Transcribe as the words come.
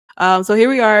So here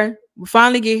we are. We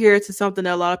finally get here to something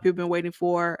that a lot of people have been waiting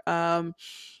for.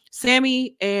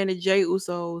 Sammy and Jay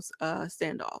Uso's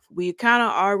standoff. We kind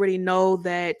of already know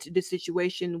that the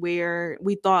situation where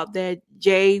we thought that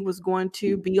Jay was going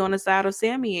to be on the side of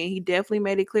Sammy, and he definitely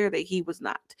made it clear that he was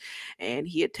not. And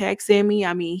he attacked Sammy.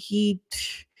 I mean,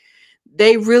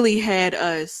 they really had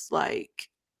us like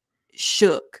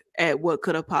shook at what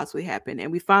could have possibly happened,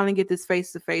 and we finally get this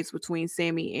face to face between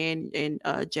Sammy and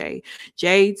Jay.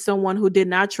 Jay, someone who did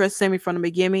not trust Sammy from the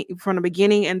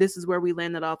beginning, and this is where we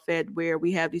landed off at, where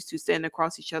we have these two standing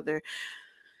across each other.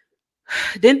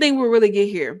 Didn't think we'd really get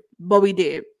here, but we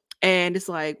did, and it's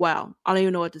like, wow, I don't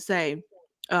even know what to say.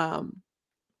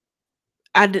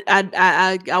 I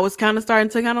was kind of starting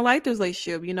to kind of like this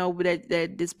relationship, you know,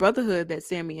 that this brotherhood that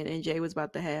Sammy and Jay was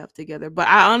about to have together. But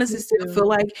I honestly still feel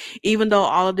like, even though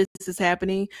all of this is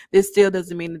happening, this still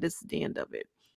doesn't mean that this is the end of it.